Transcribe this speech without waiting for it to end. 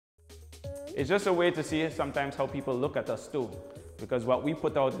It's just a way to see sometimes how people look at us too, because what we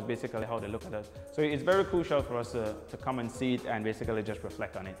put out is basically how they look at us. So it's very crucial for us to come and see it and basically just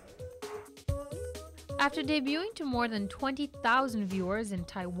reflect on it. After debuting to more than 20,000 viewers in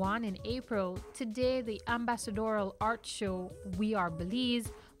Taiwan in April, today the ambassadorial art show We Are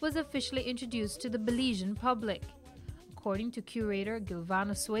Belize was officially introduced to the Belizean public. According to curator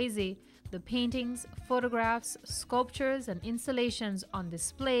Gilvano Swayze, the paintings, photographs, sculptures, and installations on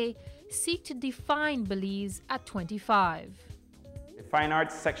display seek to define Belize at 25. The fine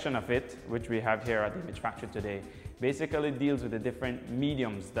arts section of it, which we have here at the Image Factory today, basically deals with the different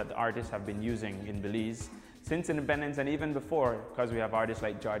mediums that the artists have been using in Belize since independence and even before, because we have artists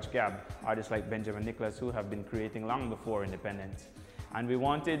like George Gabb, artists like Benjamin Nicholas, who have been creating long before independence. And we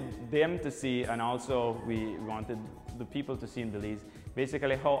wanted them to see, and also we wanted the people to see in Belize,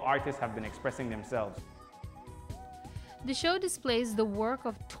 basically how artists have been expressing themselves. The show displays the work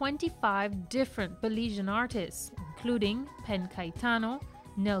of 25 different Belizean artists, including Pen Caetano,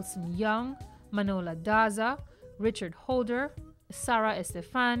 Nelson Young, Manola Daza, Richard Holder, Sarah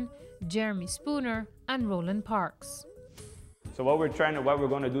Estefan, Jeremy Spooner, and Roland Parks. So what we're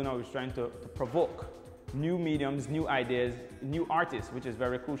going to do now is trying to provoke new mediums, new ideas, new artists, which is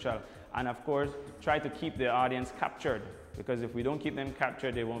very crucial. And of course, try to keep the audience captured, because if we don't keep them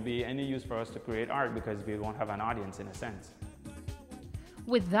captured, there won't be any use for us to create art because we won't have an audience in a sense.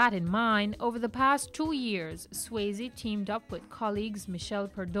 With that in mind, over the past 2 years, Swayze teamed up with colleagues Michelle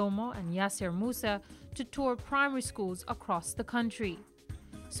Perdomo and Yasser Musa to tour primary schools across the country.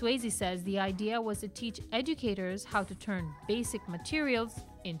 Swayze says the idea was to teach educators how to turn basic materials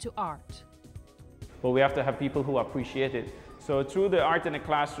into art. But we have to have people who appreciate it. So through the Art in the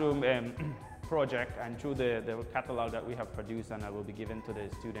Classroom project and through the catalog that we have produced and that will be given to the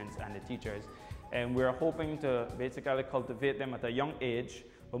students and the teachers, and we're hoping to basically cultivate them at a young age,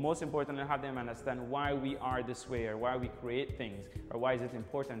 but most importantly have them understand why we are this way, or why we create things, or why is it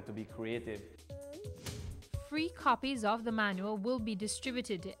important to be creative. Free copies of the manual will be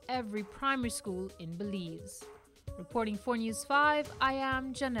distributed to every primary school in Belize. Reporting for News 5, I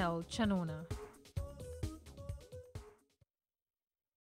am Janelle Chanona.